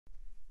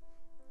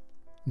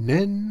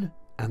Nen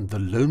and the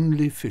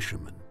Lonely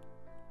Fisherman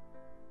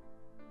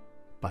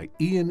by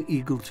Ian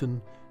Eagleton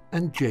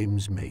and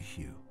James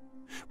Mayhew.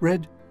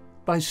 Read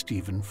by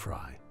Stephen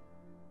Fry.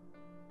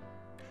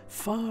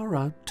 Far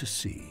out to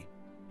sea,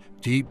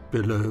 deep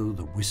below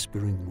the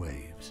whispering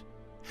waves,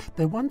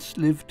 there once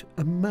lived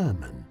a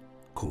merman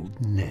called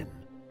Nen.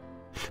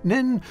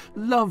 Nen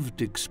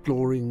loved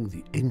exploring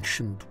the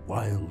ancient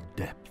wild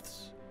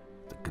depths,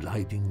 the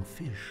gliding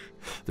fish,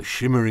 the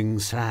shimmering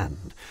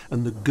sand,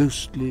 and the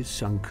ghostly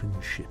sunken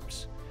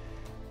ships.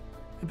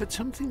 But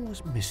something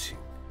was missing.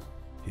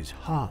 His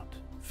heart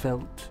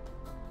felt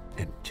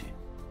empty.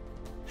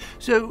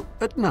 So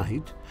at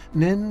night,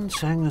 Nen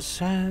sang a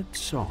sad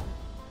song,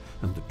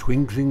 and the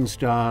twinkling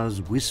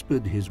stars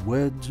whispered his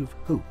words of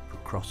hope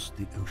across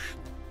the ocean.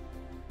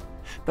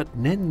 But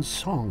Nen's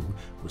song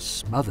was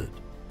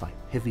smothered by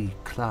heavy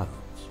clouds,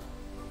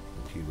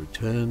 and he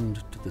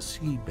returned to the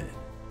seabed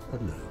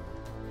alone.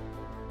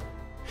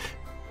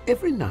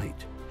 Every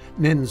night,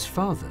 Nen's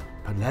father,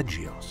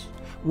 Pelagios,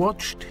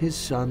 watched his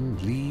son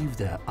leave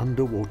their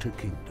underwater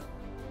kingdom,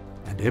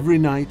 and every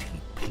night he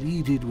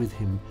pleaded with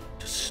him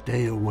to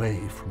stay away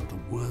from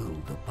the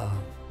world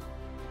above.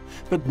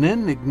 But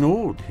Nen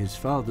ignored his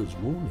father's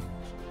warnings.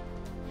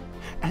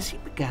 As he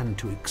began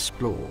to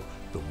explore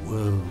the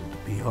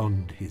world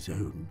beyond his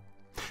own,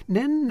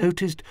 Nen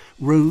noticed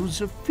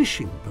rows of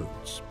fishing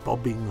boats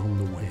bobbing on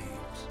the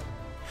waves.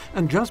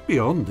 And just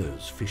beyond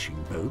those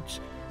fishing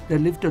boats, there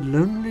lived a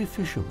lonely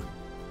fisherman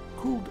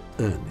called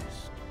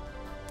Ernest.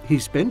 He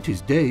spent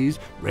his days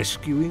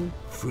rescuing,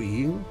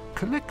 freeing,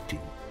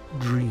 collecting,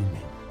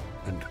 dreaming,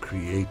 and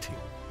creating.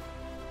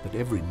 But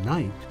every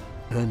night,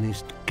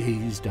 Ernest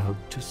gazed out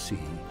to sea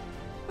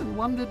and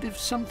wondered if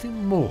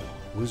something more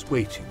was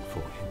waiting for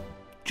him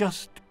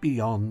just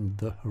beyond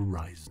the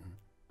horizon.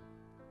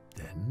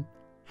 Then,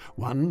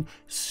 one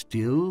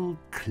still,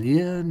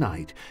 clear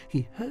night,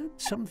 he heard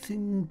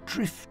something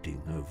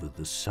drifting over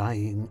the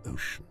sighing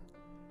ocean,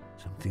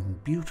 something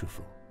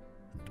beautiful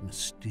and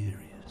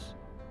mysterious.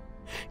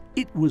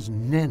 It was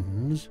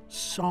Nen's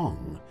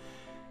song.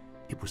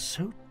 It was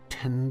so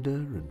tender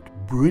and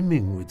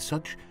brimming with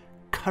such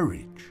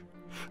courage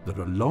that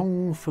a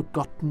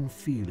long-forgotten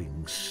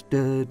feeling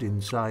stirred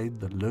inside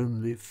the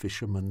lonely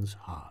fisherman's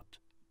heart.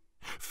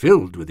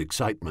 Filled with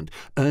excitement,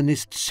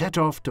 Ernest set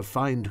off to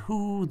find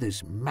who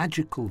this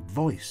magical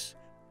voice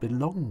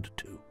belonged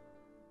to.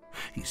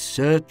 He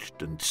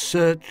searched and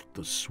searched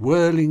the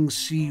swirling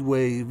sea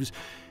waves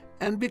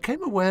and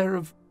became aware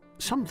of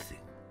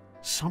something,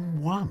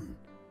 someone,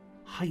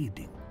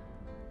 hiding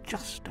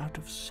just out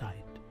of sight.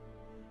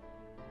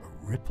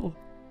 A ripple,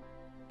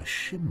 a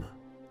shimmer,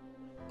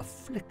 a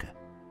flicker.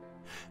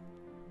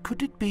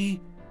 Could it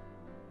be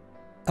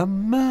a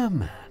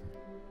merman?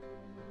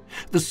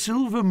 The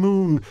silver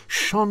moon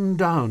shone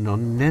down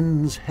on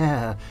Nen's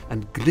hair,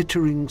 and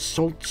glittering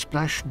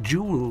salt-splashed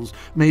jewels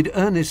made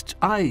Ernest's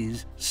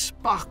eyes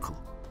sparkle.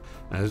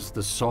 As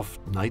the soft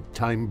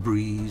nighttime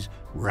breeze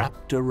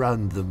wrapped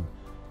around them,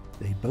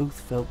 they both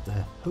felt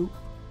their hope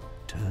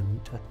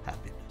turn to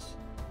happiness.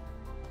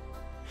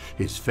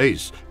 His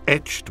face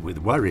etched with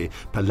worry,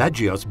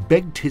 Pelagios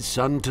begged his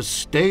son to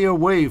stay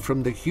away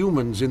from the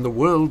humans in the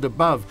world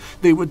above.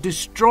 They were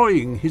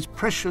destroying his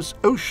precious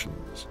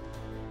oceans.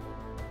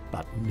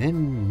 But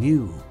Nen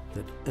knew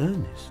that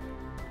Ernest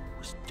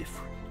was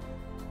different.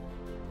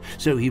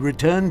 So he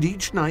returned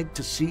each night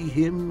to see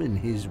him in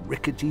his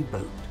rickety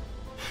boat.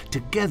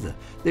 Together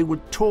they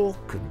would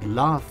talk and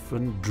laugh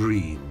and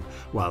dream,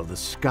 while the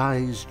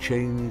skies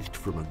changed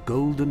from a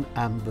golden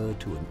amber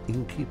to an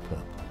inky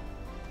purple.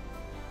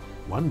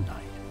 One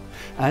night,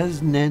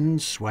 as Nen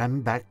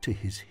swam back to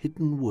his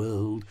hidden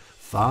world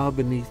far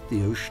beneath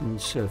the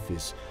ocean's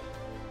surface,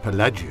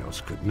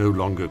 Pelagios could no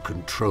longer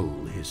control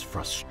his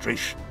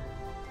frustration.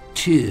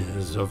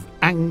 Tears of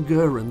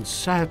anger and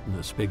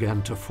sadness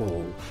began to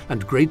fall,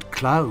 and great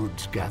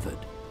clouds gathered.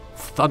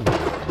 Thunder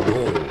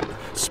roared.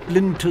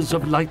 Splinters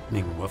of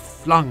lightning were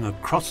flung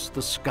across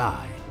the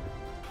sky.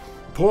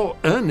 Poor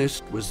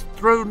Ernest was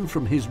thrown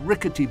from his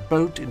rickety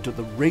boat into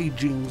the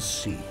raging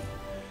sea.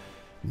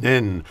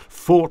 Nen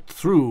fought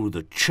through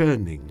the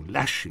churning,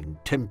 lashing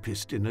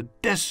tempest in a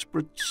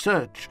desperate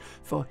search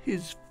for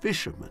his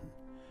fisherman.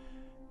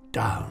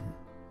 Down,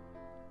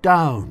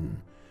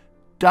 down,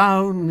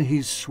 down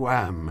he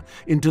swam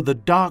into the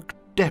dark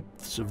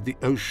depths of the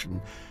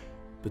ocean,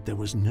 but there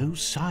was no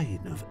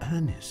sign of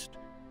Ernest.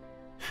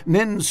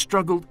 Nen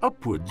struggled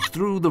upwards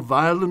through the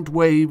violent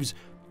waves.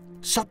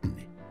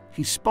 Suddenly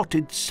he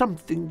spotted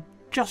something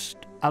just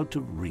out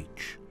of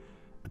reach.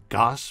 A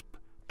gasp,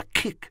 a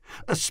kick,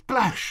 a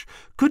splash.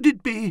 Could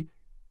it be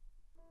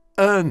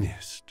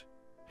Ernest?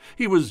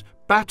 He was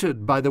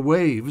battered by the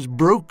waves,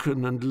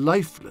 broken and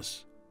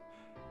lifeless.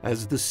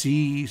 As the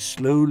sea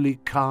slowly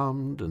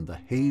calmed and the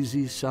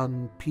hazy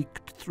sun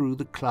peeked through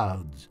the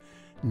clouds,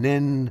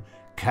 Nen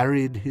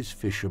carried his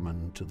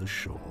fisherman to the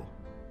shore.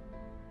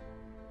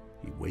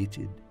 He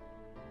waited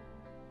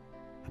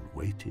and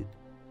waited.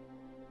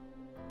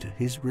 To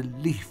his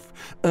relief,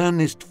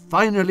 Ernest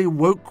finally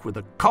woke with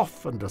a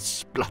cough and a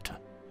splutter.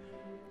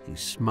 He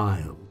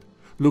smiled,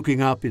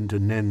 looking up into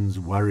Nen's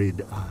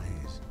worried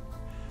eyes.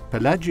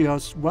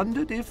 Pelagios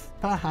wondered if,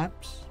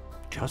 perhaps,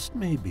 just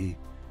maybe,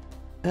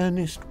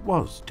 Ernest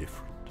was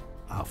different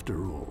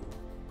after all.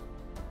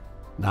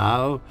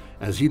 Now,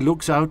 as he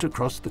looks out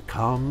across the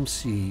calm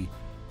sea,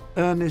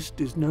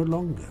 Ernest is no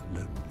longer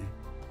lonely.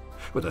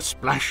 With a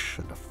splash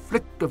and a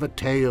flick of a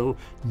tail,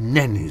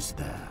 Nen is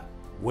there,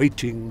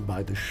 waiting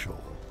by the shore.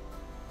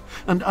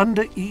 And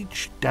under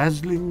each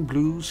dazzling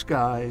blue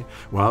sky,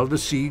 while the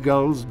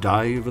seagulls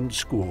dive and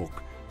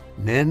squawk,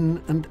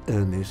 Nen and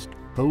Ernest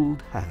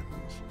hold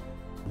hands,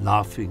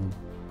 laughing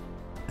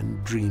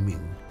and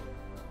dreaming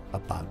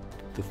about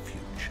the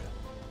future.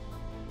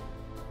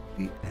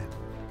 The end.